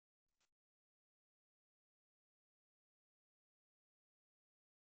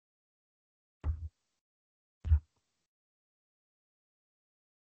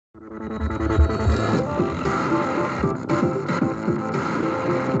What's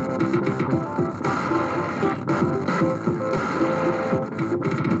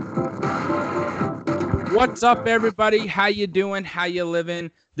up, everybody? How you doing? How you living?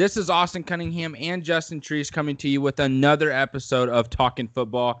 This is Austin Cunningham and Justin Treese coming to you with another episode of Talking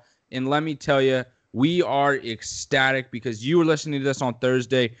Football. And let me tell you, we are ecstatic because you were listening to this on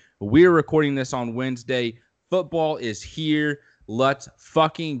Thursday. We're recording this on Wednesday. Football is here. Let's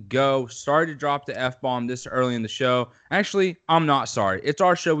fucking go. Sorry to drop the F-bomb this early in the show. Actually, I'm not sorry. It's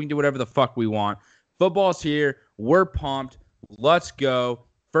our show. We can do whatever the fuck we want. Football's here. We're pumped. Let's go.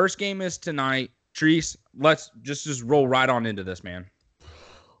 First game is tonight. Treese, let's just roll right on into this, man.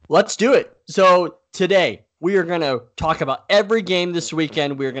 Let's do it. So today we are going to talk about every game this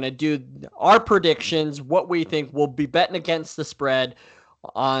weekend. We're going to do our predictions, what we think we'll be betting against the spread.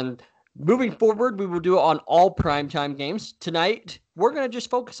 On moving forward, we will do it on all primetime games. Tonight, we're going to just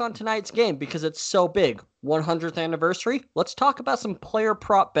focus on tonight's game because it's so big. 100th anniversary. Let's talk about some player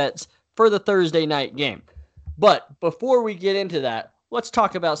prop bets for the Thursday night game. But before we get into that, let's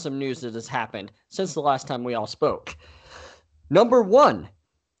talk about some news that has happened since the last time we all spoke. Number one,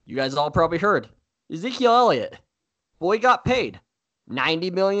 you guys all probably heard, Ezekiel Elliott. Boy got paid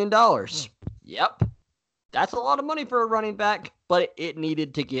 $90 million. Yep. That's a lot of money for a running back, but it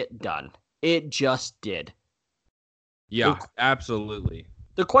needed to get done. It just did. Yeah, absolutely.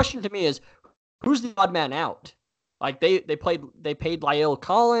 The question to me is, who's the odd man out? Like they paid La'el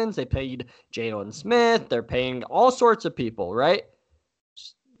Collins, they paid Jalen Smith, they're paying all sorts of people, right?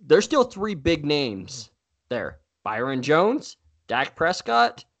 There's still three big names there. Byron Jones, Dak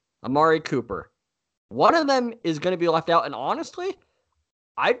Prescott, Amari Cooper. One of them is going to be left out, and honestly,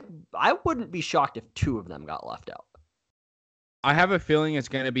 I wouldn't be shocked if two of them got left out. I have a feeling it's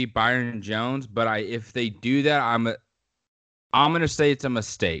going to be Byron Jones, but if they do that, I'm going to say it's a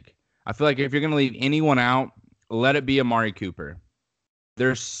mistake. I feel like if you're going to leave anyone out, let it be Amari Cooper.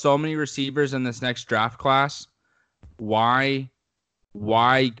 There's so many receivers in this next draft class. Why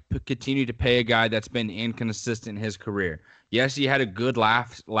continue to pay a guy that's been inconsistent in his career? Yes, he had a good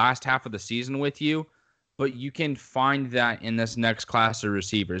last half of the season with you, but you can find that in this next class of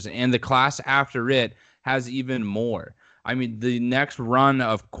receivers. And the class after it has even more. I mean, the next run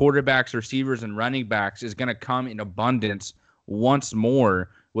of quarterbacks, receivers, and running backs is going to come in abundance once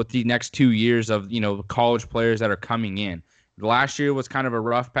more with the next 2 years of, college players that are coming in. Last year was kind of a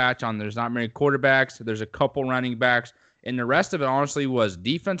rough patch on there's not many quarterbacks. There's a couple running backs. And the rest of it, honestly, was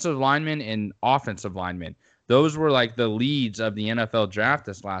defensive linemen and offensive linemen. Those were like the leads of the NFL draft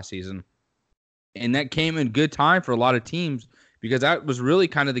this last season. And that came in good time for a lot of teams because that was really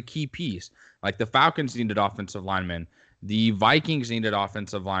kind of the key piece. Like the Falcons needed offensive linemen. The Vikings needed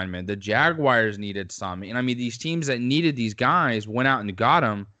offensive linemen. The Jaguars needed some. And I mean, these teams that needed these guys went out and got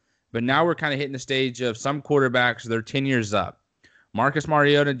them. But now we're kind of hitting the stage of some quarterbacks, they're 10 years up. Marcus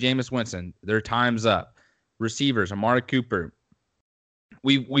Mariota, Jameis Winston, their time's up. Receivers, Amari Cooper.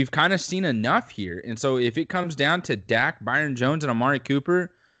 We've kind of seen enough here. And so if it comes down to Dak, Byron Jones, and Amari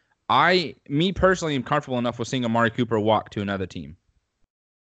Cooper, me personally am comfortable enough with seeing Amari Cooper walk to another team.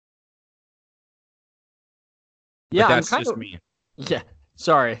 Yeah, but that's just me. Yeah,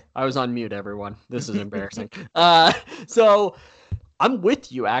 sorry. I was on mute, everyone. This is embarrassing. So I'm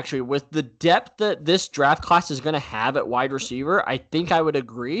with you, actually. With the depth that this draft class is going to have at wide receiver, I think I would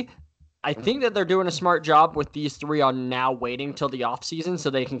agree. I think that they're doing a smart job with these three on now waiting till the offseason so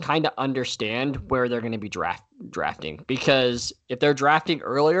they can kind of understand where they're going to be drafting. Because if they're drafting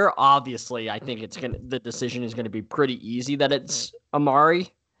earlier, obviously, I think the decision is going to be pretty easy that it's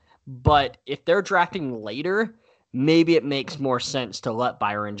Amari. But if they're drafting later, maybe it makes more sense to let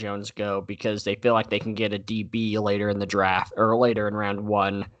Byron Jones go because they feel like they can get a DB later in the draft or later in round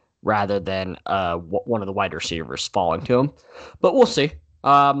one rather than one of the wide receivers falling to him. But we'll see.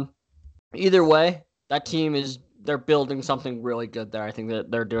 Either way, that team they're building something really good there. I think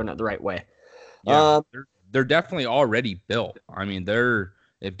that they're doing it the right way. Yeah, they're definitely already built. I mean,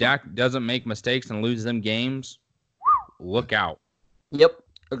 if Dak doesn't make mistakes and lose them games, look out. Yep,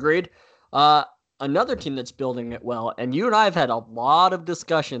 agreed. Another team that's building it well, and you and I have had a lot of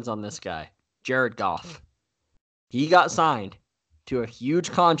discussions on this guy, Jared Goff. He got signed to a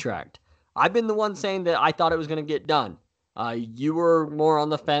huge contract. I've been the one saying that I thought it was going to get done. You were more on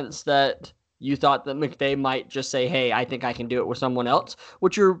the fence that you thought that McVay might just say, hey, I think I can do it with someone else,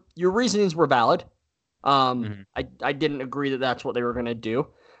 which your reasonings were valid. I didn't agree that that's what they were going to do,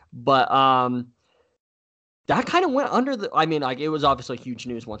 but that kind of went under it was obviously huge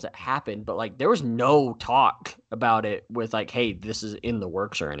news once it happened, but there was no talk about it with hey, this is in the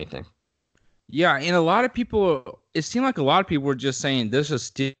works or anything. Yeah, and a lot of people, it seemed like a lot of people were just saying this is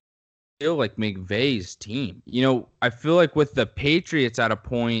still still like McVay's team. You know, I feel like with the Patriots at a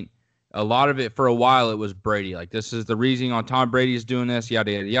point, a lot of it for a while it was Brady. Like, this is the reasoning on Tom Brady's doing this,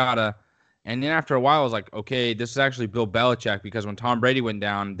 yada yada yada. And then after a while, I was like, okay, this is actually Bill Belichick, because when Tom Brady went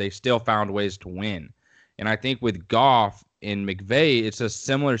down, they still found ways to win. And I think with Goff and McVay, it's a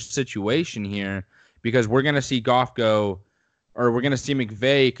similar situation here, because we're going to see Goff go, or we're going to see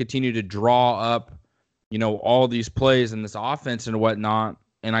McVay continue to draw up, you know, all these plays in this offense and whatnot.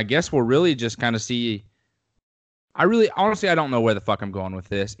 And I guess we'll really just kind of see. Honestly, I don't know where the fuck I'm going with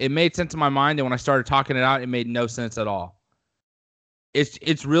this. It made sense in my mind, and when I started talking it out, it made no sense at all.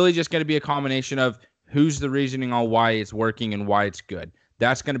 It's really just going to be a combination of who's the reasoning on why it's working and why it's good.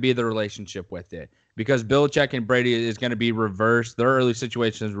 That's going to be the relationship with it. Because Belichick and Brady is going to be reversed. Their early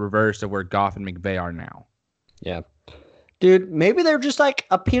situation is reversed of where Goff and McVay are now. Yeah. Dude, maybe they're just like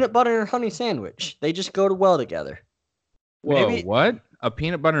a peanut butter and honey sandwich. They just go well together. Whoa, Maybe... what? A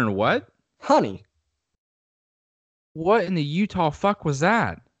peanut butter and what? Honey. What in the Utah fuck was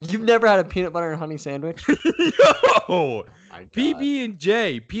that? You've never had a peanut butter and honey sandwich? No.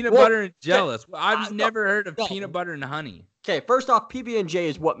 PB&J, peanut butter and jealous. I've never heard of peanut butter and honey. Okay, first off, PB&J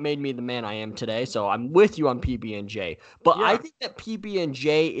is what made me the man I am today, so I'm with you on PB&J. But yeah. I think that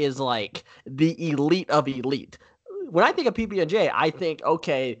PB&J is like the elite of elite. When I think of PB&J, I think,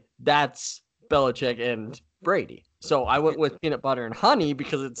 okay, that's Belichick and Brady. So I went with peanut butter and honey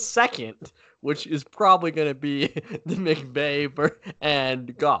because it's second, which is probably going to be the McVay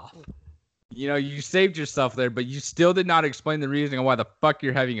and Goff. You know, you saved yourself there, but you still did not explain the reasoning on why the fuck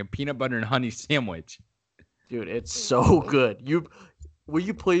you're having a peanut butter and honey sandwich. Dude, it's so good. Will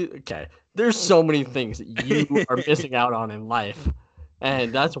you please? Okay, there's so many things that you are missing out on in life,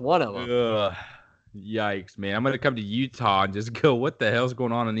 and that's one of them. Ugh. Yikes, man. I'm going to come to Utah and just go, what the hell's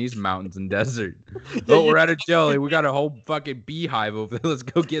going on in these mountains and desert? Oh, we're out of jelly. We got a whole fucking beehive over there. Let's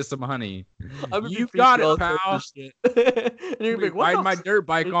go get some honey. You got it, pal. And you're like, ride my dirt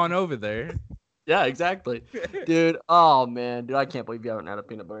bike on over there. Yeah, exactly. Dude, oh, man. Dude, I can't believe you haven't had a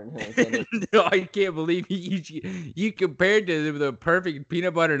peanut butter and honey. No, I can't believe you compared to the perfect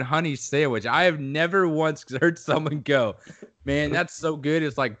peanut butter and honey sandwich. I have never once heard someone go, man, that's so good.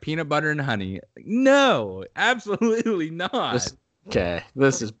 It's like peanut butter and honey. No, absolutely not.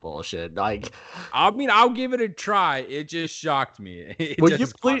 This is bullshit. Like, I mean, I'll give it a try. It just shocked me. It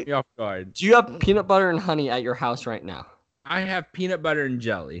just caught me off guard. Do you have peanut butter and honey at your house right now? I have peanut butter and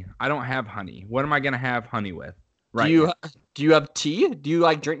jelly. I don't have honey. What am I gonna have honey with? Right. Do you have tea? Do you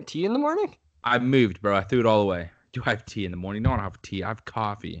like drink tea in the morning? I moved, bro. I threw it all away. Do I have tea in the morning? No, I don't have tea. I have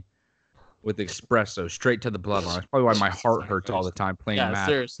coffee with espresso straight to the bloodline. That's probably why my heart hurts all the time playing Madden.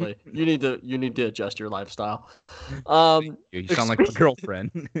 Seriously. You need to adjust your lifestyle. You sound like a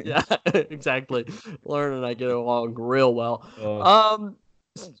girlfriend. Yeah, exactly. Lauren and I get along real well.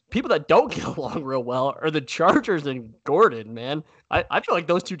 People that don't get along real well are the Chargers and Gordon, man. I feel like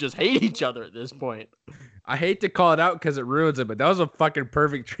those two just hate each other at this point. I hate to call it out because it ruins it, but that was a fucking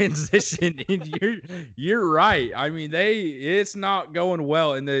perfect transition. And you're right. I mean, it's not going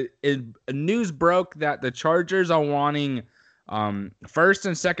well. And news broke that the Chargers are wanting first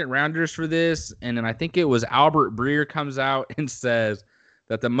and second rounders for this. And then I think it was Albert Breer comes out and says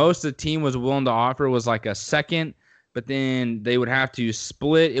that the most the team was willing to offer was like a second, but then they would have to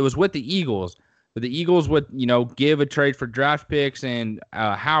split. It was with the Eagles, but the Eagles would, give a trade for draft picks and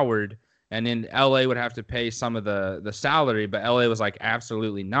Howard, and then LA would have to pay some of the salary, but LA was like,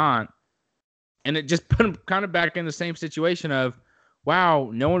 absolutely not. And it just put them kind of back in the same situation of, wow,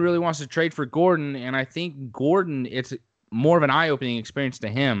 no one really wants to trade for Gordon. And I think Gordon, it's more of an eye-opening experience to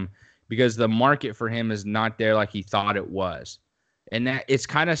him because the market for him is not there like he thought it was. And that it's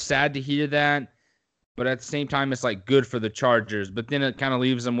kind of sad to hear that. But at the same time, it's like good for the Chargers. But then it kind of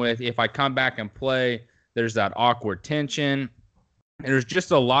leaves them with, if I come back and play, there's that awkward tension. And there's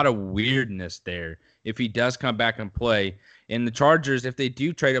just a lot of weirdness there if he does come back and play. And the Chargers, if they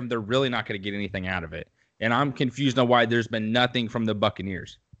do trade him, they're really not going to get anything out of it. And I'm confused on why there's been nothing from the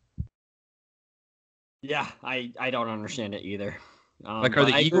Buccaneers. Yeah, I don't understand it either. Are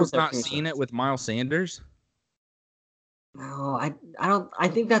the Eagles not seeing it with Miles Sanders? No, I don't. I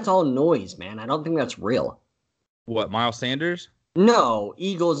think that's all noise, man. I don't think that's real. What, Miles Sanders? No,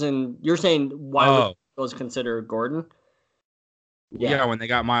 Eagles, and you're saying why would Eagles consider Gordon? Yeah, when they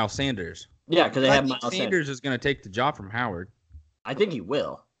got Miles Sanders. Yeah, because they have Miles Sanders is going to take the job from Howard. I think he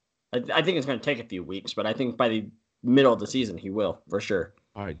will. I think it's going to take a few weeks, but I think by the middle of the season he will for sure.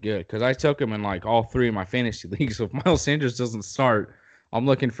 All right, good. Because I took him in like all three of my fantasy leagues. So if Miles Sanders doesn't start, I'm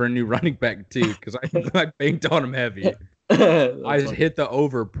looking for a new running back too because I banked on him heavy. I hit the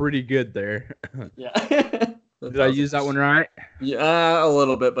over pretty good there. Yeah. That's Did I awesome. use that one right? Yeah, a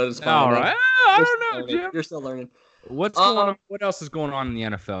little bit, but it's fine. All right. I You're don't still know, learning. Jim. You're still learning. What's going on? What else is going on in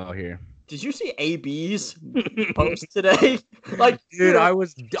the NFL here? Did you see AB's post today? Like, Dude, I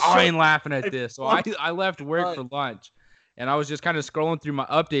was so dying laughing at this. So I fucking left work fun. for lunch, and I was just kind of scrolling through my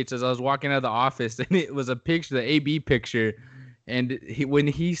updates as I was walking out of the office, and it was a picture, the AB picture, and when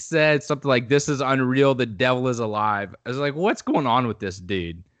he said something like, "This is unreal, the devil is alive," I was like, "What's going on with this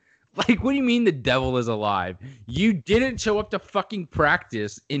dude?" Like, what do you mean the devil is alive? You didn't show up to fucking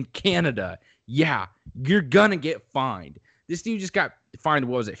practice in Canada. Yeah, you're gonna get fined. This dude just got fined,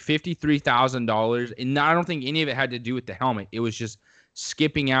 what was it, $53,000? And I don't think any of it had to do with the helmet. It was just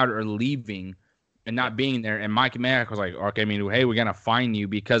skipping out or leaving and not being there. And Mike Mayock was like, okay, I mean, hey, we're gonna fine you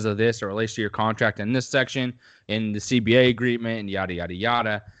because of this, or at least your contract in this section, in the CBA agreement, and yada yada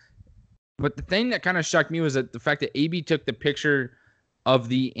yada. But the thing that kind of shocked me was that the fact that AB took the picture of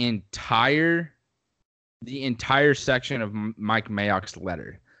the entire section of Mike Mayock's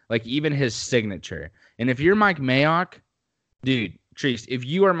letter, like even his signature. And if you're Mike Mayock, dude, Treese, if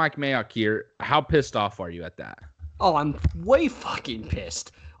you are Mike Mayock here, how pissed off are you at that? Oh, I'm way fucking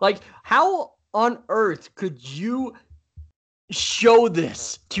pissed. Like, how on earth could you show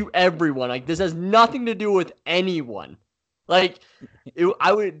this to everyone? Like, this has nothing to do with anyone. Like,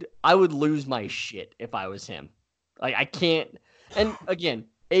 I would lose my shit if I was him. Like, I can't. And again,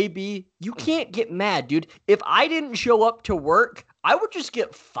 AB, you can't get mad, dude. If I didn't show up to work, I would just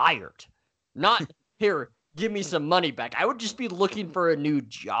get fired. Not here, give me some money back. I would just be looking for a new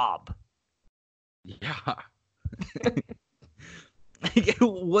job. Yeah.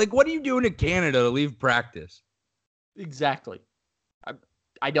 Like, what are you doing in Canada to leave practice? Exactly.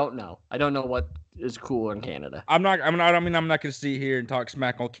 I don't know. I don't know what is cool in Canada. I'm not going to sit here and talk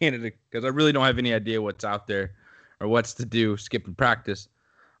smack on Canada because I really don't have any idea what's out there or what's to do skipping practice.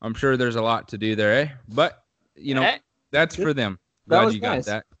 I'm sure there's a lot to do there, eh? But, you know, that's for them. Glad you got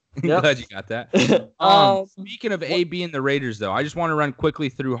that. Yep. Glad you got that. Speaking of AB and the Raiders, though, I just want to run quickly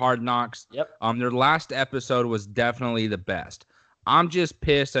through Hard Knocks. Yep. Their last episode was definitely the best. I'm just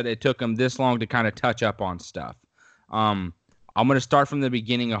pissed that it took them this long to kind of touch up on stuff. I'm going to start from the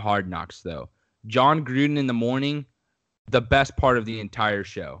beginning of Hard Knocks, though. John Gruden in the morning, the best part of the entire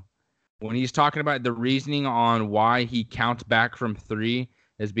show. When he's talking about the reasoning on why he counts back from 3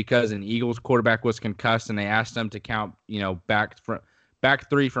 is because an Eagles quarterback was concussed and they asked him to count, back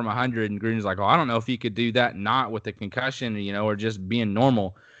 3 from 100. And Gruden's like, I don't know if he could do that not with the concussion, or just being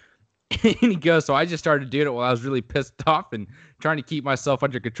normal. And he goes, so I just started doing it while I was really pissed off and trying to keep myself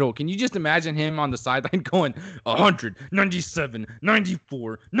under control. Can you just imagine him on the sideline going 100, 97,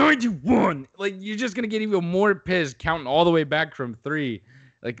 94, 91? Like, you're just going to get even more pissed counting all the way back from 3.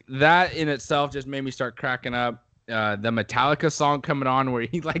 Like, that in itself just made me start cracking up. The Metallica song coming on where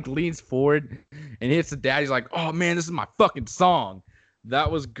he, leans forward and hits the dad. He's like, oh, man, this is my fucking song. That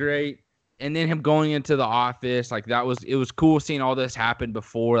was great. And then him going into the office, it was cool seeing all this happen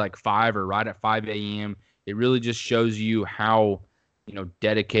before 5 or right at 5 a.m. It really just shows you how,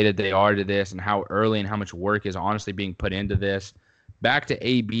 dedicated they are to this and how early and how much work is honestly being put into this. Back to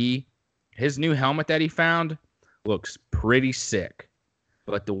AB, his new helmet that he found looks pretty sick.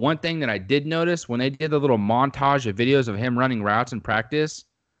 But the one thing that I did notice when they did the little montage of videos of him running routes in practice,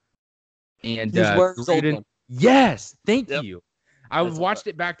 and Gruden, yes, thank you. I watched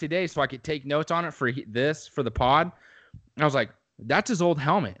it back today so I could take notes on it for the pod. And I was like, that's his old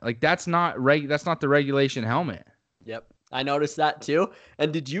helmet. That's not the regulation helmet. Yep. I noticed that too.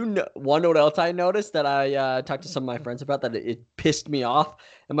 And did you know what else I noticed that I talked to some of my friends about that it pissed me off?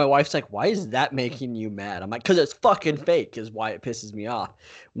 And my wife's like, why is that making you mad? I'm like, because it's fucking fake is why it pisses me off.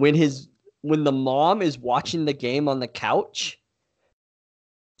 When the mom is watching the game on the couch.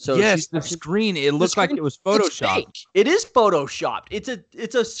 So yes, the screen. It looks like it was photoshopped. It is photoshopped.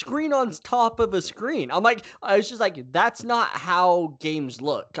 It's a screen on top of a screen. I was just like, that's not how games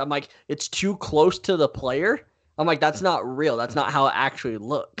look. I'm like, it's too close to the player. I'm like, that's not real. That's not how it actually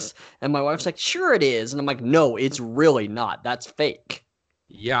looks. And my wife's like, sure it is. And I'm like, no, it's really not. That's fake.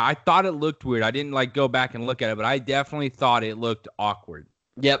 Yeah, I thought it looked weird. I didn't go back and look at it, but I definitely thought it looked awkward.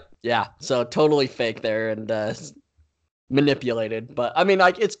 Yep. Yeah. So totally fake there and manipulated. But I mean,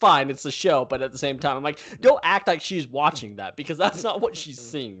 it's fine. It's the show. But at the same time, I'm like, don't act like she's watching that because that's not what she's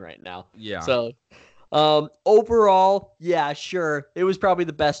seeing right now. Yeah. So overall, yeah, sure. It was probably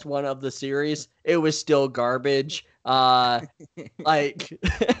the best one of the series. It was still garbage. I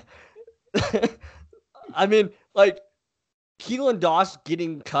mean, Keelan Doss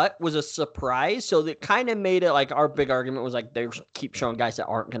getting cut was a surprise. So that kind of made it our big argument was they keep showing guys that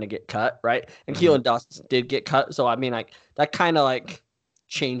aren't going to get cut, right? And Keelan Doss did get cut. So I mean, that kind of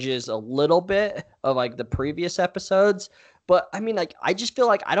changes a little bit of like the previous episodes. But I mean, like, I just feel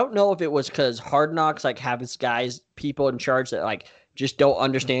like I don't know if it was because Hard Knocks like have its people in charge that like just don't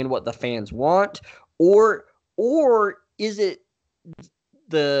understand what the fans want, or is it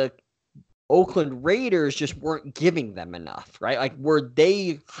the Oakland Raiders just weren't giving them enough, right? Like, were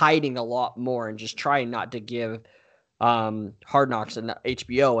they hiding a lot more and just trying not to give Hard Knocks and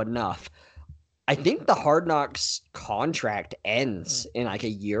HBO enough? I think the Hard Knocks contract ends in like a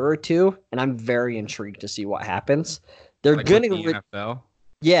year or two, and I'm very intrigued to see what happens. They're like going to the NFL.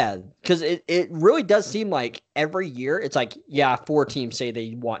 Yeah, because it really does seem like every year it's like, yeah, 4 teams say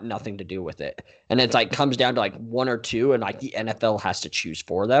they want nothing to do with it. And it's like comes down to like 1 or 2, and like the NFL has to choose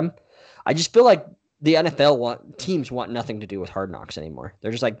for them. I just feel like the teams want nothing to do with Hard Knocks anymore.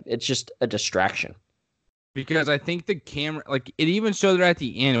 They're just like, it's just a distraction. Because I think the camera, like it even showed it at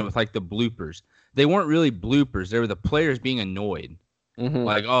the end with like the bloopers. They weren't really bloopers. They were the players being annoyed. Mm-hmm.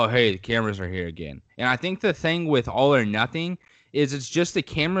 Like, oh, hey, the cameras are here again. And I think the thing with All or Nothing is it's just the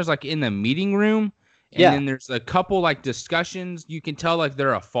cameras like in the meeting room. And then there's a couple like discussions. You can tell like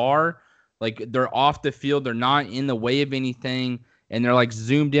they're afar. Like they're off the field. They're not in the way of anything. And they're like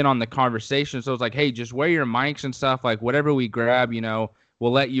zoomed in on the conversation. So it's like, hey, just wear your mics and stuff. Like whatever we grab,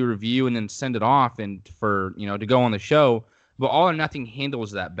 we'll let you review and then send it off and for, to go on the show. But All or Nothing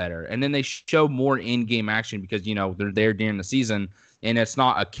handles that better. And then they show more in-game action because, they're there during the season. And it's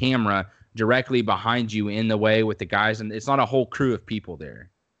not a camera directly behind you in the way with the guys. And it's not a whole crew of people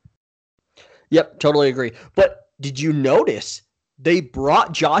there. Yep, totally agree. But did you notice they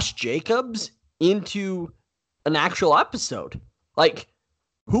brought Josh Jacobs into an actual episode? Like,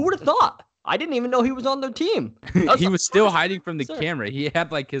 who would have thought? I didn't even know he was on their team. He was still hiding from the camera. He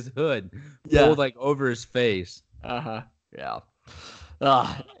had like his hood pulled like over his face. Uh-huh. Yeah.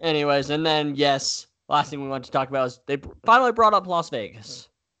 Anyways, and then yes, last thing we want to talk about is they finally brought up Las Vegas.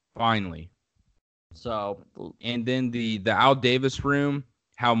 Finally. So, and then the Al Davis room,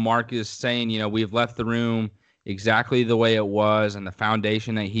 how Mark is saying, we've left the room exactly the way it was and the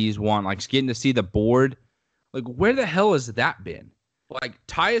foundation that he's won. Like getting to see the board. Like, where the hell has that been? Like,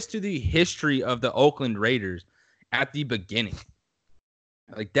 tie us to the history of the Oakland Raiders at the beginning.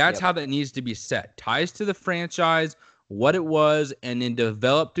 Like, that's how that needs to be set. Ties to the franchise, what it was, and then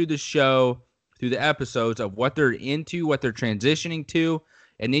develop through the show, through the episodes of what they're into, what they're transitioning to.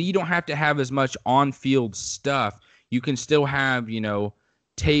 And then you don't have to have as much on-field stuff. You can still have,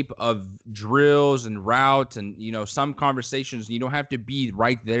 tape of drills and routes and, some conversations. You don't have to be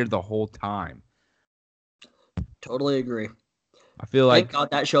right there the whole time. Totally agree. I feel like thank God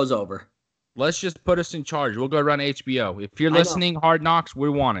that show's over. Let's just put us in charge. We'll go run HBO. If you're listening, Hard Knocks, we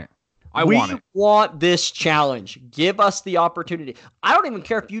want it. We want this challenge. Give us the opportunity. I don't even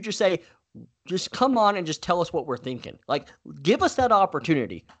care if you just come on and just tell us what we're thinking. Like, give us that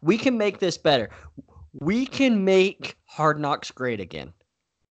opportunity. We can make this better. We can make Hard Knocks great again,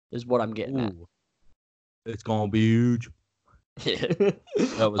 is what I'm getting at. It's going to be huge.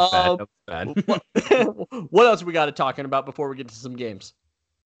 That was bad. What else we got to talking about before we get to some games?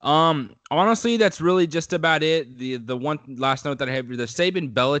 Honestly, that's really just about it. The one last note that I have here, the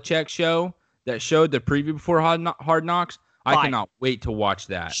Saban Belichick show that showed the preview before Hard Knocks. I cannot wait to watch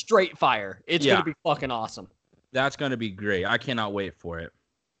that. Straight fire. It's going to be fucking awesome. That's going to be great. I cannot wait for it.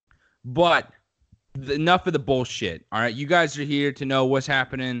 But enough of the bullshit. All right, you guys are here to know what's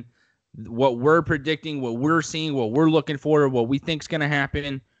happening, what we're predicting, what we're seeing, what we're looking for, what we think is going to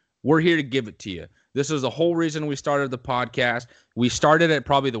happen. We're here to give it to you. This is the whole reason we started the podcast. We started at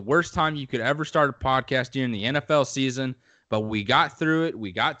probably the worst time you could ever start a podcast during the NFL season, but we got through it.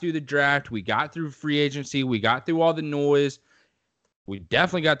 We got through the draft. We got through free agency. We got through all the noise. We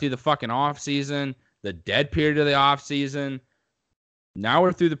definitely got through the fucking off season, the dead period of the off season. Now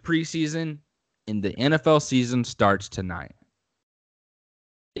we're through the preseason, and the NFL season starts tonight.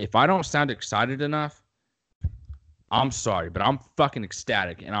 If I don't sound excited enough, I'm sorry, but I'm fucking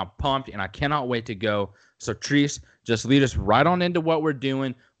ecstatic, and I'm pumped, and I cannot wait to go. So, Treese, just lead us right on into what we're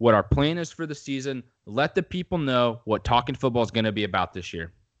doing, what our plan is for the season. Let the people know what Talking Football is going to be about this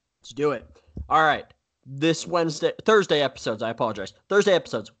year. Let's do it. All right. Thursday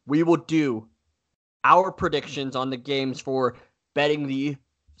episodes, we will do our predictions on the games for betting the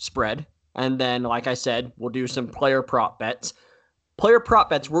spread. And then, like I said, we'll do some player prop bets. Player prop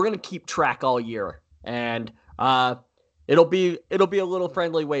bets, we're going to keep track all year. And it'll be a little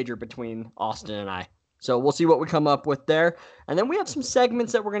friendly wager between Austin and I. So we'll see what we come up with there. And then we have some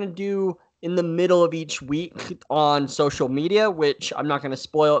segments that we're going to do in the middle of each week on social media, which I'm not going to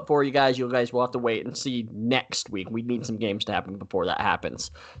spoil it for you guys. You guys will have to wait and see next week. We need some games to happen before that happens.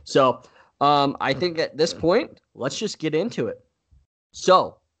 So I think at this point, let's just get into it.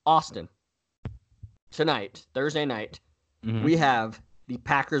 So, Austin, tonight, Thursday night, Mm-hmm. we have the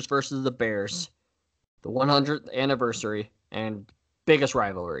Packers versus the Bears, the 100th anniversary and biggest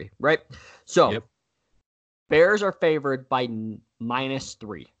rivalry, right? So, Yep. Bears are favored by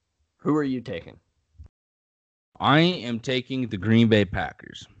 -3. Who are you taking? I am taking the Green Bay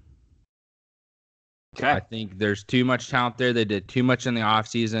Packers. Okay. I think there's too much talent there. They did too much in the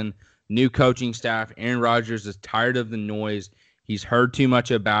offseason. New coaching staff. Aaron Rodgers is tired of the noise. He's heard too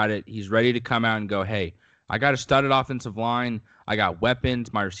much about it. He's ready to come out and go, hey, I got a studded offensive line. I got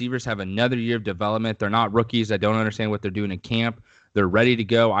weapons. My receivers have another year of development. They're not rookies that don't understand what they're doing in camp. They're ready to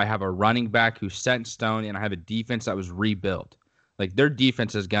go. I have a running back who's set in stone, and I have a defense that was rebuilt. Like, their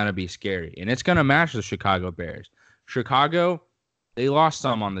defense is going to be scary, and it's going to match the Chicago Bears. Chicago, they lost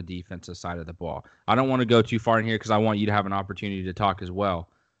some on the defensive side of the ball. I don't want to go too far in here because I want you to have an opportunity to talk as well.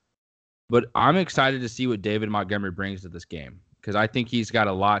 But I'm excited to see what David Montgomery brings to this game because I think he's got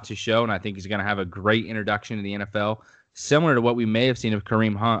a lot to show, and I think he's going to have a great introduction to the NFL, similar to what we may have seen of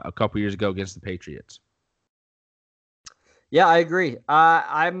Kareem Hunt a couple years ago against the Patriots. Yeah, I agree.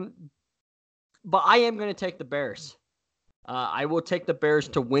 I am going to take the Bears. I will take the Bears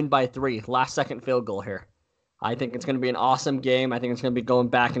to win by 3. Last second field goal here. I think it's going to be an awesome game. I think it's going to be going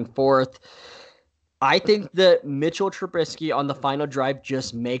back and forth. I think that Mitchell Trubisky on the final drive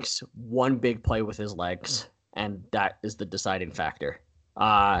just makes one big play with his legs, and that is the deciding factor.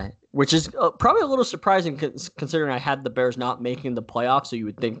 Which is probably a little surprising considering I had the Bears not making the playoffs, so you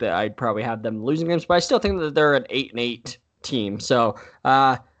would think that I'd probably have them losing games, but I still think that they're an 8-8 team. So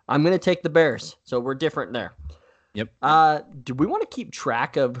I'm going to take the Bears. So we're different there. Yep. Do we want to keep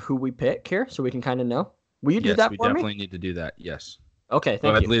track of who we pick here so we can kind of know? Will you do Yes, that we for me? definitely need to do that. Yes. Okay, Go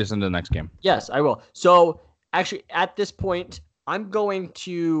ahead, thank you. lead us into the next game. Yes, I will. So actually, at this point, I'm going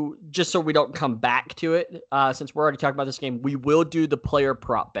to, just so we don't come back to it, since we're already talking about this game, we will do the player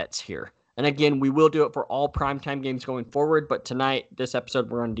prop bets here. And again, we will do it for all primetime games going forward, but tonight, this episode,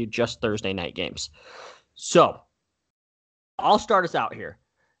 we're going to do just Thursday night games. So I'll start us out here.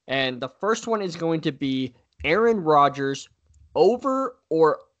 And the first one is going to be Aaron Rodgers over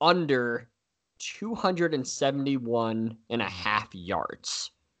or under 271.5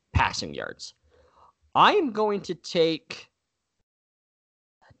 yards, passing yards. I am going to take.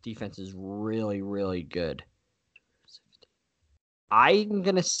 That defense is really, really good. I'm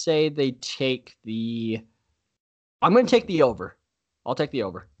going to say they take the. I'm going to take the over. I'll take the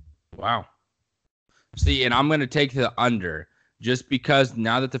over. Wow. See, and I'm going to take the under just because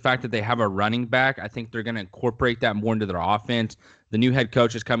now that the fact that they have a running back, I think they're going to incorporate that more into their offense. The new head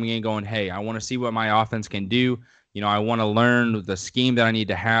coach is coming in going, hey, I want to see what my offense can do. You know, I want to learn the scheme that I need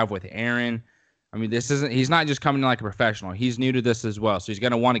to have with Aaron. I mean, he's not just coming in like a professional. He's new to this as well. So he's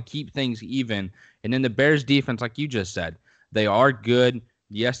going to want to keep things even. And then the Bears defense, like you just said, they are good.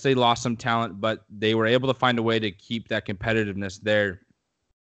 Yes, they lost some talent, but they were able to find a way to keep that competitiveness there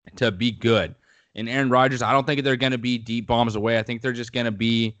to be good. And Aaron Rodgers, I don't think they're going to be deep bombs away. I think they're just going to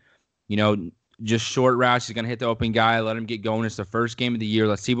be, you know, just short routes. He's going to hit the open guy, let him get going. It's the first game of the year.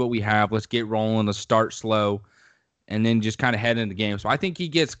 Let's see what we have. Let's get rolling. Let's start slow, and then just kind of head into the game. So I think he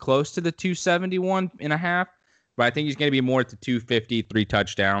gets close to the 271.5, but I think he's going to be more at the 250, 3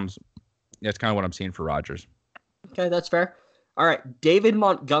 touchdowns. That's kind of what I'm seeing for Rodgers. Okay, that's fair. All right, David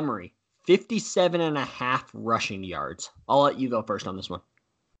Montgomery, 57.5 rushing yards. I'll let you go first on this one.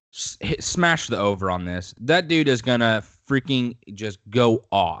 Smash the over on this. That dude is going to freaking just go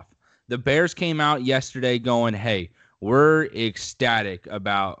off. The Bears came out yesterday going, hey, we're ecstatic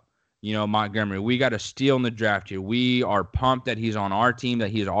about, you know, Montgomery. We got a steal in the draft here. We are pumped that he's on our team, that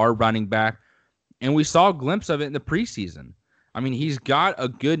he's our running back. And we saw a glimpse of it in the preseason. I mean, he's got a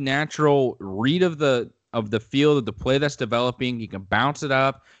good natural read of the field, of the play that's developing. He can bounce it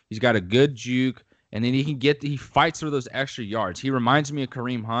up. He's got a good juke. And then he fights for those extra yards. He reminds me of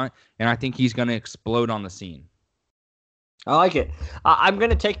Kareem Hunt, and I think he's going to explode on the scene. I like it. I'm going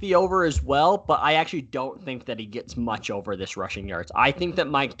to take the over as well, but I actually don't think that he gets much over this rushing yards. I think that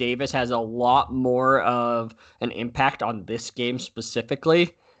Mike Davis has a lot more of an impact on this game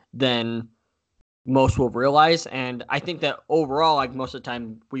specifically than most will realize. And I think that overall, like most of the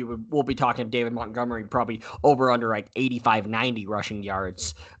time, we'll be talking David Montgomery probably over under like 85, 90 rushing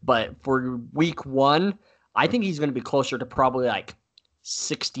yards. But for week 1, I think he's going to be closer to probably like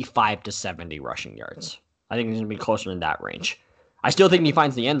 65 to 70 rushing yards. I think he's going to be closer in that range. I still think he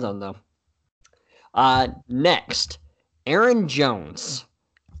finds the end zone, though. Next, Aaron Jones.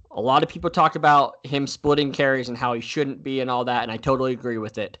 A lot of people talk about him splitting carries and how he shouldn't be and all that, and I totally agree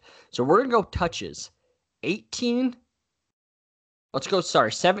with it. So we're going to go touches. 17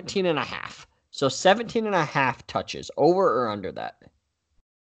 and a half. So 17 and a half touches. Over or under that?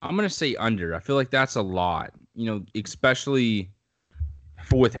 I'm gonna say under. I feel like that's a lot. Especially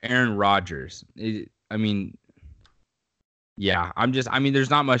with Aaron Rodgers. Yeah, there's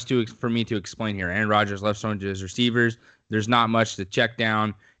not much for me to explain here. Aaron Rodgers left on to his receivers. There's not much to check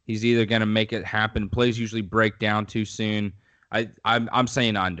down. He's either going to make it happen. Plays usually break down too soon. I'm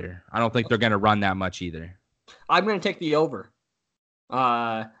saying under. I don't think they're going to run that much either. I'm going to take the over.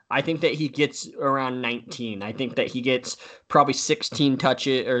 I think that he gets around 19. I think that he gets probably 16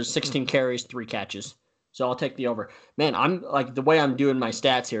 touches or 16 carries, 3 catches. So I'll take the over. Man, I'm like the way I'm doing my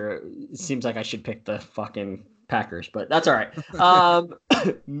stats here, it seems like I should pick the fucking Packers, but that's all right.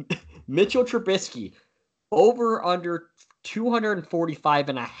 Mitchell Trubisky, over under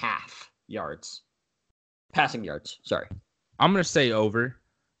 245.5 yards. Passing yards, sorry. I'm going to say over.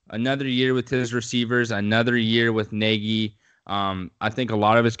 Another year with his receivers, another year with Nagy. I think a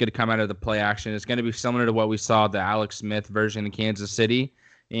lot of it's going to come out of the play action. It's going to be similar to what we saw the Alex Smith version in Kansas City.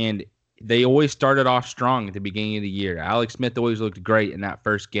 And they always started off strong at the beginning of the year. Alex Smith always looked great in that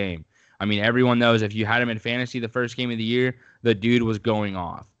first game. Everyone knows if you had him in fantasy the first game of the year, the dude was going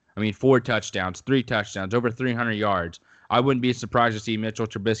off. 4 touchdowns, 3 touchdowns, over 300 yards. I wouldn't be surprised to see Mitchell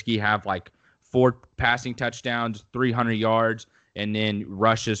Trubisky have like 4 passing touchdowns, 300 yards, and then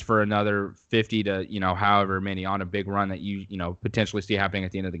rushes for another 50 to, however many on a big run that you potentially see happening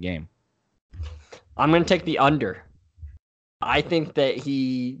at the end of the game. I'm going to take the under. I think that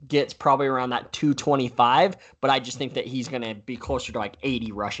he gets probably around that 225, but I just think that he's going to be closer to like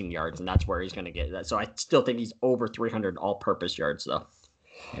 80 rushing yards, and that's where he's going to get that. So I still think he's over 300 all-purpose yards, though.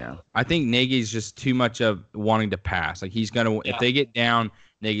 Yeah. I think Nagy's just too much of wanting to pass. Like, he's going to if they get down,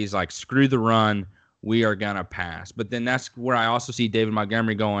 Nagy's like, screw the run. We are going to pass. But then that's where I also see David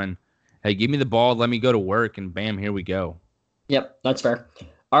Montgomery going, hey, give me the ball, let me go to work, and bam, here we go. Yep, that's fair.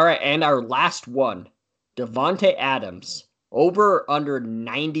 All right, and our last one, Davante Adams, over under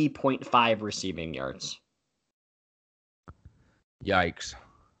 90.5 receiving yards. Yikes.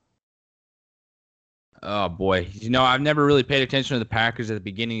 Oh, boy. I've never really paid attention to the Packers at the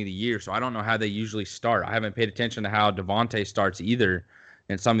beginning of the year, so I don't know how they usually start. I haven't paid attention to how Davante starts either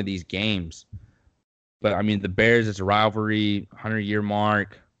in some of these games. But, the Bears, it's a rivalry, 100-year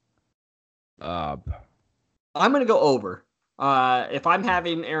mark. I'm going to go over. If I'm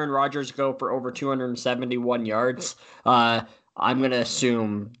having Aaron Rodgers go for over 271 yards, I'm going to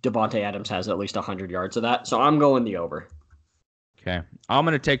assume Davante Adams has at least 100 yards of that. So I'm going the over. Okay. I'm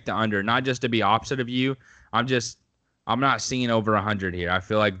going to take the under, not just to be opposite of you. I'm not seeing over 100 here. I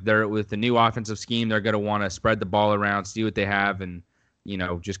feel like with the new offensive scheme, they're going to want to spread the ball around, see what they have, and,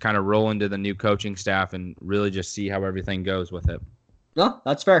 just kind of roll into the new coaching staff and really just see how everything goes with it. No,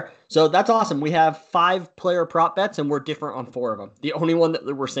 that's fair. So that's awesome. We have 5 player prop bets, and we're different on 4 of them. The only one that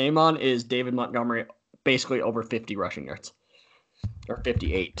we're same on is David Montgomery, basically over 50 rushing yards. Or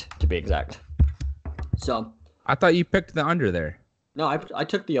 58, to be exact. So I thought you picked the under there. No, I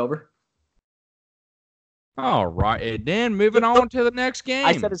took the over. All right, and then moving on to the next game.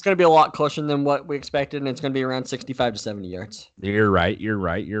 I said it's going to be a lot closer than what we expected, and it's going to be around 65 to 70 yards. You're right.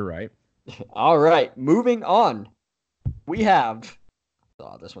 All right, moving on. We have...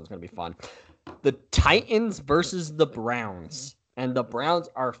 Oh, this one's going to be fun. The Titans versus the Browns. And the Browns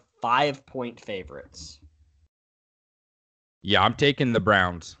are 5-point favorites. Yeah, I'm taking the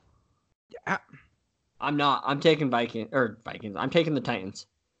Browns. Yeah. I'm not. I'm taking Vikings. I'm taking the Titans.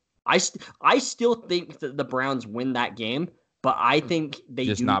 I still think that the Browns win that game, but I think they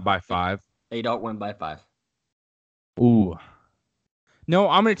just not by 5. They don't win by 5. Ooh. No,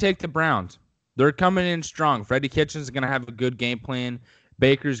 I'm going to take the Browns. They're coming in strong. Freddie Kitchens is going to have a good game plan.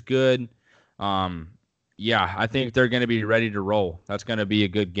 Baker's good. Yeah, I think they're going to be ready to roll. That's going to be a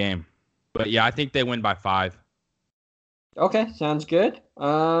good game. But yeah, I think they win by 5. Okay, sounds good.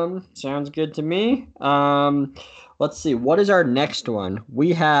 Sounds good to me. Let's see. What is our next one?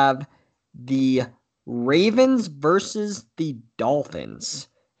 We have the Ravens versus the Dolphins.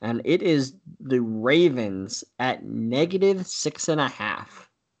 And it is the Ravens at -6.5.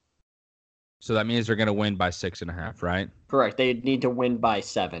 So that means they're going to win by 6.5, right? Correct. They need to win by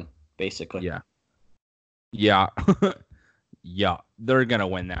 7, basically. Yeah. Yeah, they're going to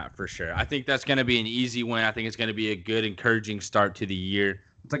win that for sure. I think that's going to be an easy win. I think it's going to be a good, encouraging start to the year.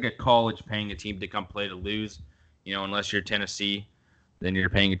 It's like a college paying a team to come play to lose. Unless you're Tennessee, then you're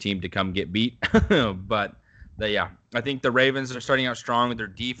paying a team to come get beat. But, yeah, I think the Ravens are starting out strong. Their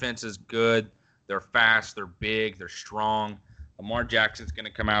defense is good. They're fast. They're big. They're strong. Lamar Jackson's going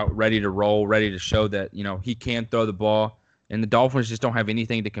to come out ready to roll, ready to show that, he can throw the ball. And the Dolphins just don't have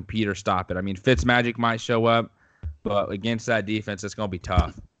anything to compete or stop it. Fitzmagic might show up, but against that defense, it's going to be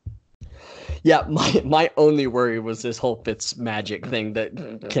tough. Yeah, my only worry was this whole Fitz magic thing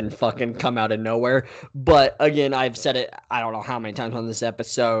that can fucking come out of nowhere. But again, I've said it I don't know how many times on this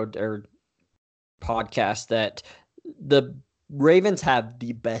episode or podcast that the Ravens have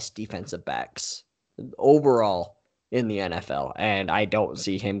the best defensive backs overall in the NFL, and I don't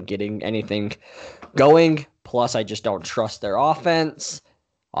see him getting anything going. Plus, I just don't trust their offense.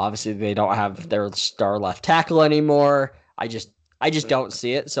 Obviously, they don't have their star left tackle anymore. I just don't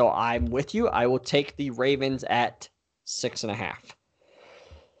see it. So I'm with you. I will take the Ravens at 6.5.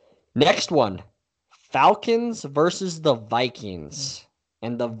 Next one, Falcons versus the Vikings.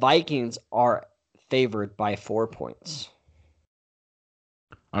 And the Vikings are favored by 4 points.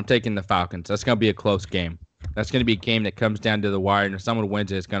 I'm taking the Falcons. That's going to be a close game. That's going to be a game that comes down to the wire, and if someone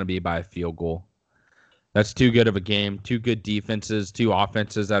wins it, it's going to be by a field goal. That's too good of a game. Two good defenses, two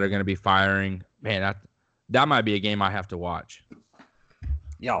offenses that are going to be firing. Man, that might be a game I have to watch.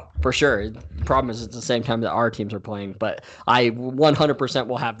 Yeah, for sure. The problem is it's the same time that our teams are playing, but I 100%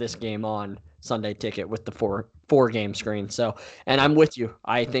 will have this game on Sunday Ticket with the four game screen. So, and I'm with you.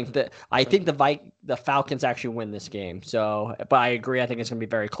 I think the Falcons actually win this game. So, but I agree. I think it's going to be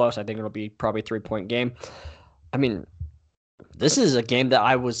very close. I think it'll be probably 3-point game. I mean, this is a game that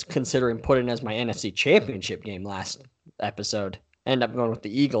I was considering putting as my NFC Championship game last episode. End up going with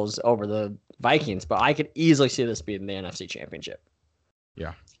the Eagles over the Vikings, but I could easily see this being the NFC Championship.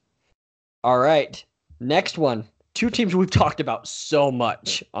 Yeah. All right. Next one. Two teams we've talked about so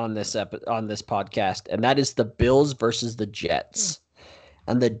much on this podcast, and that is the Bills versus the Jets.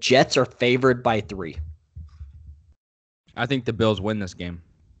 And the Jets are favored by 3. I think the Bills win this game.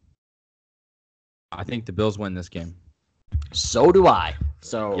 So do I.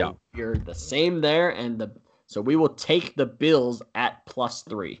 So yeah. You're the same there, and so we will take the Bills at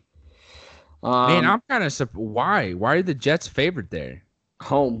 +3. Man, I'm kind of surprised. Why are the Jets favored there?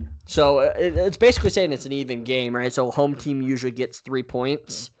 Home. So it's basically saying it's an even game, right? So home team usually gets 3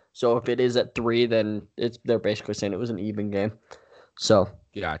 points. So if it is at 3, then they're basically saying it was an even game. So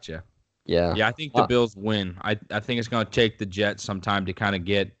gotcha. Yeah. Yeah, I think the Bills win. I think it's going to take the Jets some time to kind of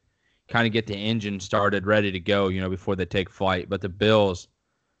get the engine started, ready to go, before they take flight. But the Bills,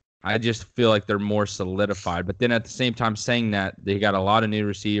 I just feel like they're more solidified. But then at the same time saying that, they got a lot of new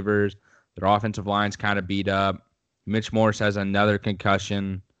receivers. Their offensive line's kind of beat up. Mitch Morse has another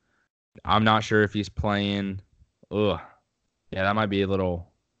concussion. I'm not sure if he's playing. Ugh. Yeah, that might be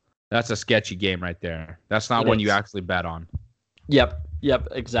that's a sketchy game right there. That's not one you actually bet on. Yep,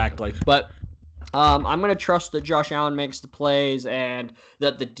 exactly. But I'm going to trust that Josh Allen makes the plays and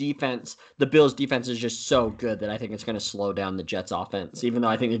that the Bills' defense is just so good that I think it's going to slow down the Jets' offense, even though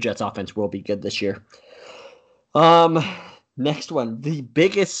I think the Jets' offense will be good this year. Next one, the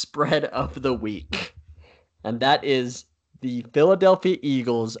biggest spread of the week. And that is the Philadelphia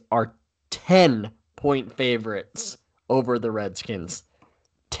Eagles are 10-point favorites over the Redskins.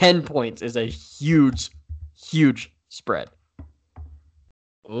 10 points is a huge, huge spread.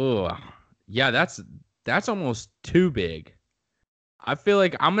 Oh, yeah, that's almost too big. I feel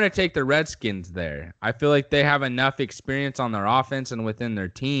like I'm going to take the Redskins there. I feel like they have enough experience on their offense and within their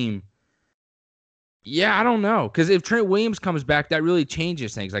team. Yeah, I don't know. Because if Trent Williams comes back, that really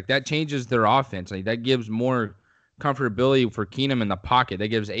changes things. Like, that changes their offense. Like, that gives more comfortability for Keenum in the pocket. That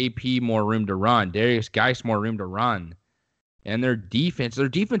gives AP more room to run. Darius Geis more room to run. And their defense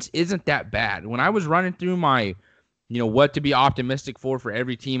isn't that bad. When I was running through my, what to be optimistic for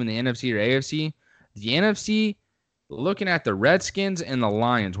every team in the NFC or AFC, the NFC, looking at the Redskins and the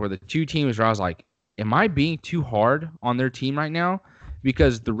Lions were the two teams where I was like, am I being too hard on their team right now?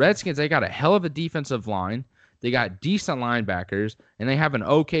 Because the Redskins, they got a hell of a defensive line. They got decent linebackers, and they have an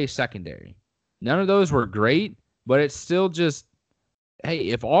okay secondary. None of those were great, but it's still just, hey,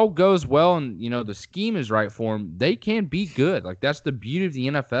 if all goes well and, the scheme is right for them, they can be good. Like, that's the beauty of the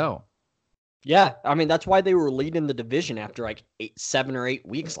NFL. Yeah, I mean, that's why they were leading the division after like 7 or 8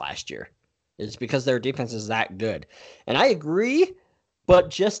 weeks last year. It's because their defense is that good. And I agree, but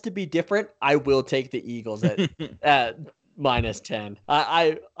just to be different, I will take the Eagles at -10.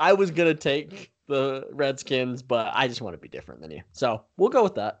 I was going to take the Redskins, but I just want to be different than you. So we'll go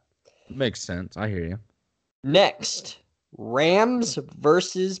with that. Makes sense. I hear you. Next, Rams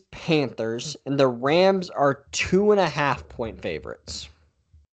versus Panthers, and the Rams are 2.5-point favorites.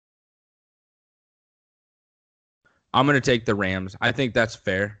 I'm going to take the Rams. I think that's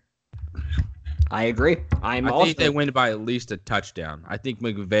fair. I agree. I think they win by at least a touchdown. I think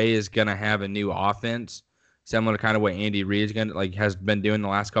McVay is going to have a new offense, similar to kind of what Andy Reid has been doing the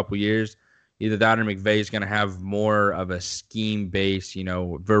last couple of years. Either that or McVay's going to have more of a scheme-based,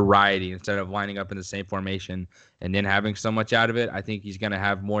 variety instead of lining up in the same formation and then having so much out of it. I think he's going to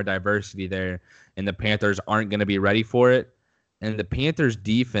have more diversity there, and the Panthers aren't going to be ready for it. And the Panthers'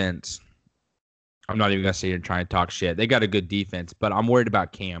 defense, I'm not even going to sit here and try and talk shit. They got a good defense, but I'm worried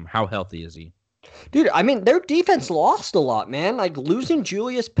about Cam. How healthy is he? Dude, I mean, their defense lost a lot, man. Like, losing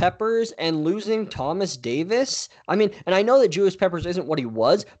Julius Peppers and losing Thomas Davis. I mean, and I know that Julius Peppers isn't what he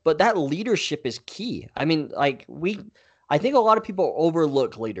was, but that leadership is key. I mean, like, I think a lot of people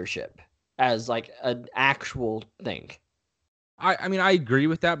overlook leadership as, like, an actual thing. I mean, I agree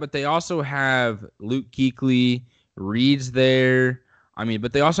with that, but they also have Luke Kuechly, Reed's there. I mean,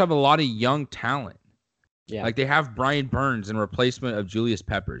 but they also have a lot of young talent. Yeah. Like, they have Brian Burns in replacement of Julius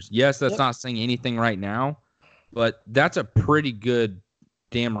Peppers. Yes, that's not saying anything right now, but that's a pretty good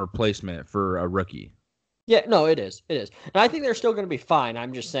damn replacement for a rookie. Yeah, no, it is. It is. And I think they're still going to be fine.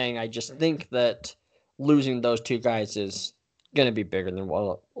 I'm just saying I just think that losing those two guys is going to be bigger than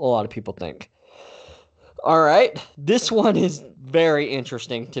what a lot of people think. All right. This one is very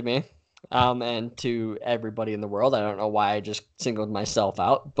interesting to me. And to everybody in the world. I don't know why I just singled myself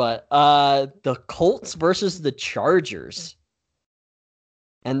out, but the Colts versus the Chargers.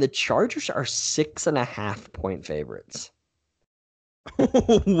 And the Chargers are 6.5-point favorites.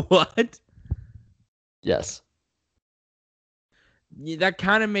 What? Yes. Yeah, that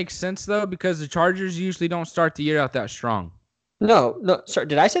kind of makes sense, though, because the Chargers usually don't start the year out that strong. No. Sorry,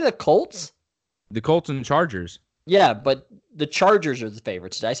 did I say the Colts? The Colts and Chargers. Yeah, but the Chargers are the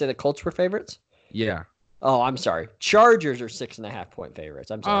favorites. Did I say the Colts were favorites? Yeah. Oh, I'm sorry. Chargers are 6.5-point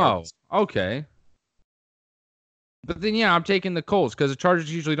favorites. I'm sorry. Oh, okay. But then, yeah, I'm taking the Colts because the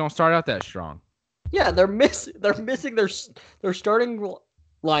Chargers usually don't start out that strong. Yeah, they're missing their starting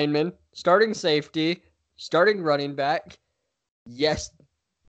lineman, starting safety, starting running back. Yes,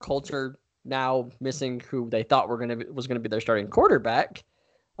 Colts are now missing who they thought was gonna be their starting quarterback.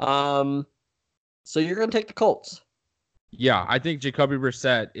 So you're going to take the Colts. Yeah, I think Jacoby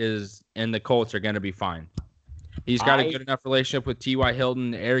Brissett and the Colts are going to be fine. He's got a good enough relationship with T.Y.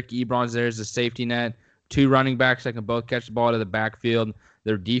 Hilton. Eric Ebron's there as a safety net. 2 running backs that can both catch the ball out of the backfield.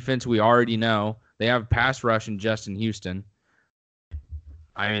 Their defense, we already know. They have pass rush in Justin Houston.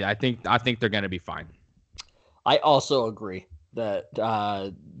 I mean, I think they're going to be fine. I also agree that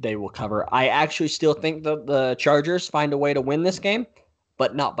they will cover. I actually still think that the Chargers find a way to win this game,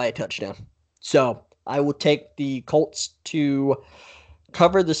 but not by a touchdown. So I will take the Colts to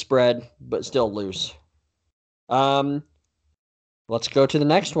cover the spread, but still lose. Let's go to the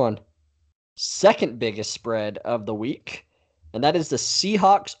next one. Second biggest spread of the week, and that is the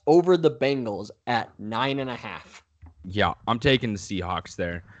Seahawks over the Bengals at 9.5. Yeah, I'm taking the Seahawks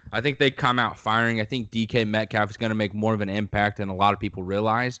there. I think they come out firing. I think DK Metcalf is going to make more of an impact than a lot of people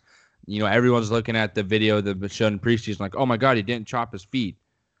realize. Everyone's looking at the video that was shown in preseason like, oh my God, he didn't chop his feet.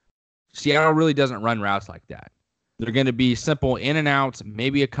 Seattle really doesn't run routes like that. They're going to be simple in and outs,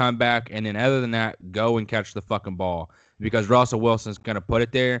 maybe a comeback, and then other than that, go and catch the fucking ball. Because Russell Wilson's going to put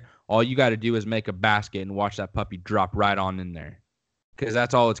it there. All you got to do is make a basket and watch that puppy drop right on in there. Because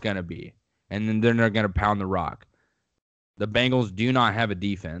that's all it's going to be. And then they're going to pound the rock. The Bengals do not have a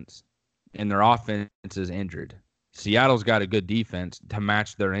defense, and their offense is injured. Seattle's got a good defense to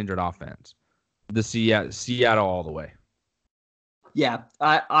match their injured offense. The Seattle all the way. Yeah,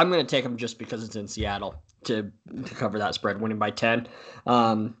 I'm going to take them just because it's in Seattle to cover that spread, winning by 10.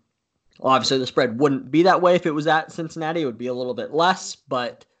 Obviously, the spread wouldn't be that way if it was at Cincinnati. It would be a little bit less,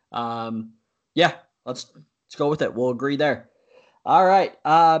 but yeah, let's go with it. We'll agree there. All right.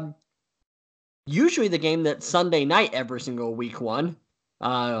 Usually the game that's Sunday night every single week one.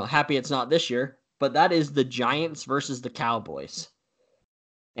 Happy it's not this year, but that is the Giants versus the Cowboys.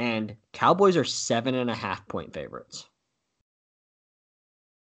 And Cowboys are 7.5-point favorites.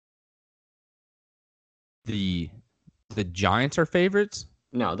 The Giants are favorites?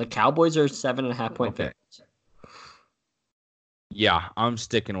 No, the Cowboys are 7.5-point favorites. Yeah, I'm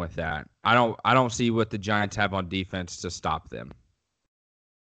sticking with that. I don't see what the Giants have on defense to stop them.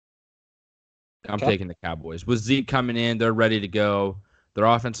 I'm taking the Cowboys. With Zeke coming in, they're ready to go. Their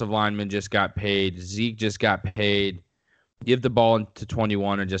offensive lineman just got paid. Zeke just got paid. Give the ball to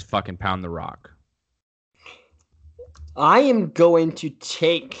 21 and just fucking pound the rock. I am going to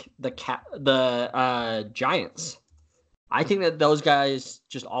take the Giants. I think that those guys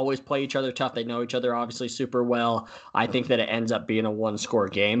just always play each other tough. They know each other obviously super well. I think that it ends up being a one-score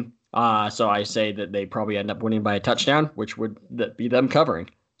game. So I say that they probably end up winning by a touchdown, which would be them covering.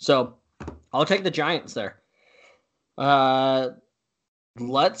 So I'll take the Giants there.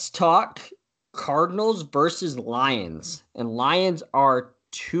 Let's talk Cardinals versus Lions. And Lions are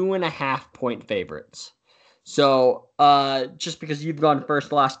 2.5-point favorites. So just because you've gone first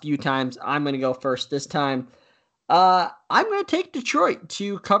the last few times, I'm going to go first this time. I'm going to take Detroit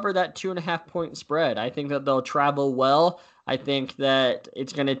to cover that 2.5-point spread. I think that they'll travel well. I think that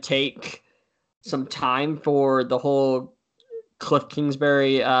it's going to take some time for the whole Cliff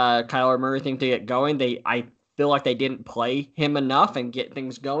Kingsbury, Kyler Murray thing to get going. I feel like they didn't play him enough and get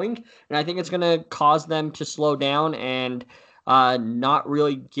things going. And I think it's going to cause them to slow down and not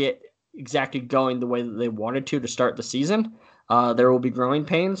really get exactly going the way that they wanted to start the season. There will be growing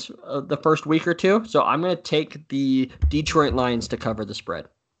pains the first week or two. So I'm going to take the Detroit Lions to cover the spread.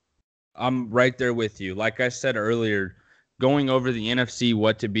 I'm right there with you. Like I said earlier, going over the NFC,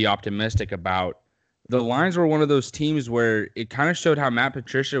 what to be optimistic about, the Lions were one of those teams where it kind of showed how Matt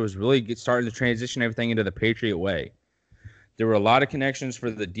Patricia was really starting to transition everything into the Patriot way. There were a lot of connections for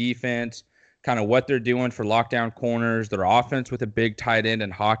the defense, kind of what they're doing for lockdown corners, their offense with a big tight end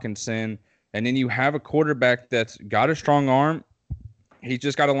and Hawkinson. And then you have a quarterback that's got a strong arm. He's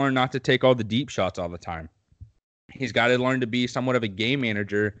just got to learn not to take all the deep shots all the time. He's got to learn to be somewhat of a game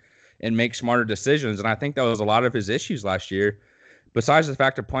manager and make smarter decisions. And I think that was a lot of his issues last year, besides the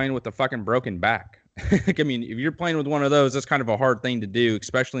fact of playing with a fucking broken back. I mean, if you're playing with one of those, that's kind of a hard thing to do,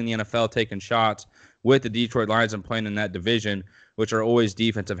 especially in the NFL, taking shots with the Detroit Lions and playing in that division, which are always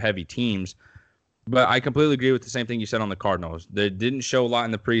defensive-heavy teams. But I completely agree with the same thing you said on the Cardinals. They didn't show a lot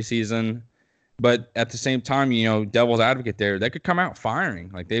in the preseason. But at the same time, you know, devil's advocate there, they could come out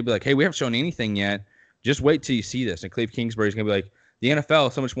firing. Like, they'd be like, hey, we haven't shown anything yet. Just wait till you see this. And Cliff Kingsbury's going to be like, the NFL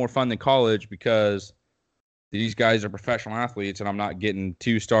is so much more fun than college because these guys are professional athletes and I'm not getting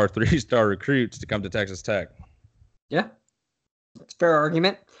 2-star, 3-star recruits to come to Texas Tech. Yeah, that's a fair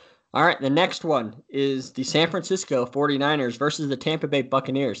argument. All right, the next one is the San Francisco 49ers versus the Tampa Bay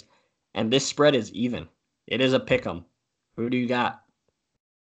Buccaneers. And this spread is even. It is a pick 'em. Who do you got?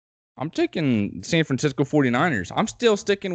 I'm taking San Francisco 49ers. I'm still sticking